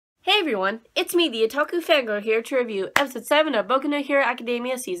everyone, it's me, the Otaku Fangirl, here to review episode 7 of Boku no Hero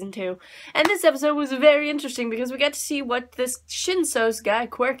Academia Season 2. And this episode was very interesting because we got to see what this Shinso's guy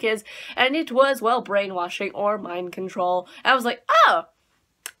quirk is, and it was, well, brainwashing or mind control. And I was like, oh,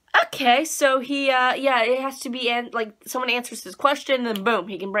 okay, so he, yeah, it has to be, like, someone answers his question, and then boom,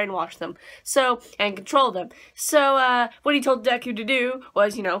 he can brainwash them. So, and control them. So, what he told Deku to do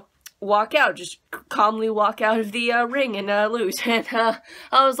was, you know, walk out, just calmly walk out of the ring and lose. And I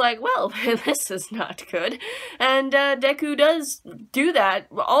was like, well, this is not good. And Deku does do that,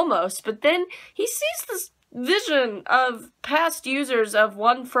 almost, but then he sees this vision of past users of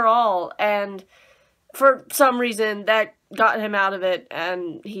One for All, and for some reason that got him out of it,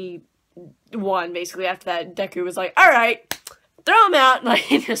 and he won, basically. After that, Deku was like, alright, throw him out, like,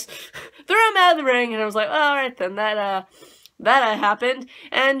 he just threw him out of the ring, and I was like, alright then, that happened.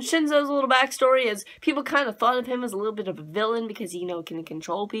 And Shinso's little backstory is people kind of thought of him as a little bit of a villain because he, you know, can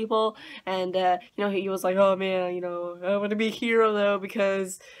control people. And, you know, he was like, oh man, you know, I want to be a hero though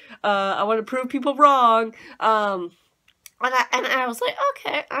because, I want to prove people wrong. And I was like,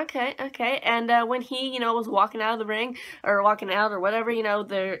 okay. And, when he, you know, was walking out of the ring, or walking out, or whatever, you know,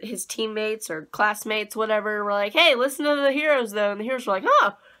 his teammates, or classmates, whatever, were like, hey, listen to the heroes, though. And the heroes were like,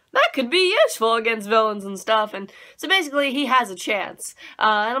 huh, that could be useful against villains and stuff. And so basically he has a chance.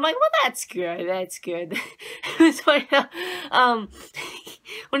 And I'm like, well, that's good. It was funny how,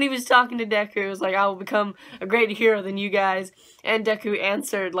 when he was talking to Deku, it was like, I will become a greater hero than you guys. And Deku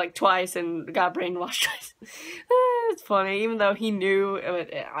answered like twice and got brainwashed twice. It's funny, even though he knew.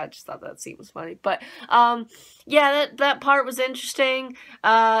 I just thought that scene was funny. But, yeah, that part was interesting.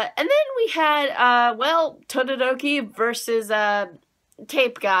 And then we had, well, Todoroki versus,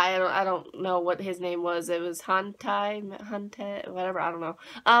 tape guy. I don't know what his name was. It was Hante, whatever, I don't know.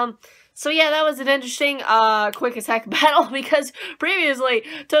 So yeah, that was an interesting, quick as heck battle, because previously,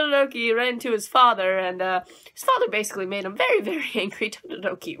 Todoroki ran into his father, and, his father basically made him very, very angry.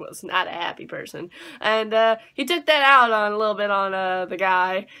 Todoroki was not a happy person, and, he took that out on, a little bit on, the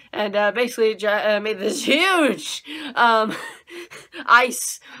guy, and, basically, made this huge,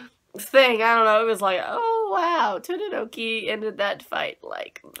 ice thing. I don't know, it was like, oh wow, Todoroki ended that fight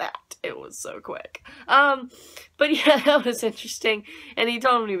like that. It was so quick. But yeah, that was interesting. And he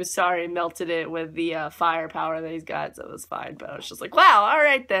told him he was sorry and melted it with the firepower that he's got, so it was fine. But I was just like, wow,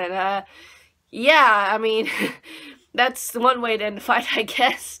 alright then. Yeah, I mean, that's one way to end a fight, I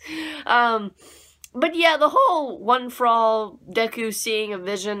guess. But yeah, the whole One for All, Deku seeing a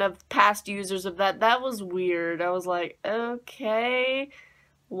vision of past users of that was weird. I was like, okay,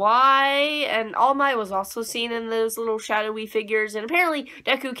 why? And All Might was also seen in those little shadowy figures, and apparently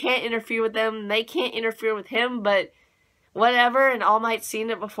Deku can't interfere with them, they can't interfere with him, but whatever, and All Might's seen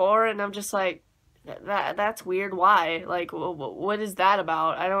it before, and I'm just like, that's weird, why? Like, what is that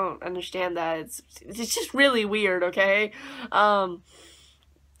about? I don't understand that. It's just really weird, okay?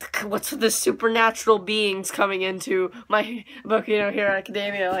 What's with the supernatural beings coming into my Boku no Hero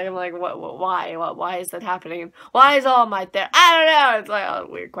Academia? Like, I'm like, why is that happening? Why is All Might there? I don't know. It's like,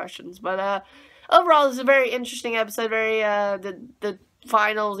 oh, weird questions. But, overall, this is a very interesting episode. Very, the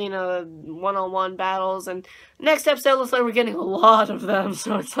finals, you know, one-on-one battles, and next episode looks like we're getting a lot of them,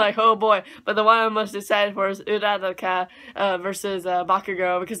 so it's like, oh boy. But the one I'm most excited for is Uraraka versus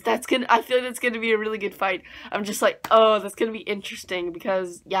Bakugo, because I feel like that's gonna be a really good fight. I'm just like, oh, that's gonna be interesting,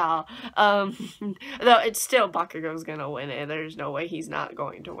 because, yeah, though it's still Bakugo's gonna win it. There's no way he's not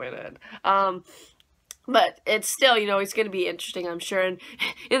going to win it. But it's still, you know, it's going to be interesting, I'm sure. And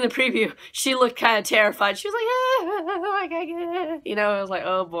in the preview, she looked kind of terrified. She was like, you know, I was like,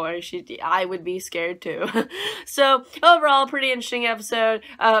 oh boy, I would be scared too. So, overall, pretty interesting episode.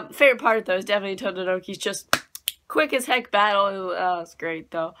 Favorite part, though, is definitely Todoroki's just quick as heck battle. It's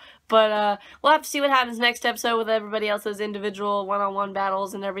great, though. But, we'll have to see what happens next episode with everybody else's individual one-on-one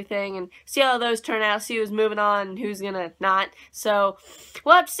battles and everything, and see how those turn out, see who's moving on and who's gonna not. So,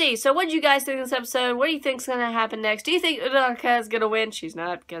 we'll have to see. So, what do you guys think of this episode? What do you think's gonna happen next? Do you think Uraraka is gonna win? She's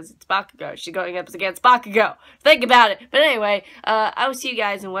not, because it's Bakugo. She's going up against Bakugo. Think about it. But anyway, I will see you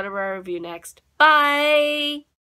guys in whatever I review next. Bye!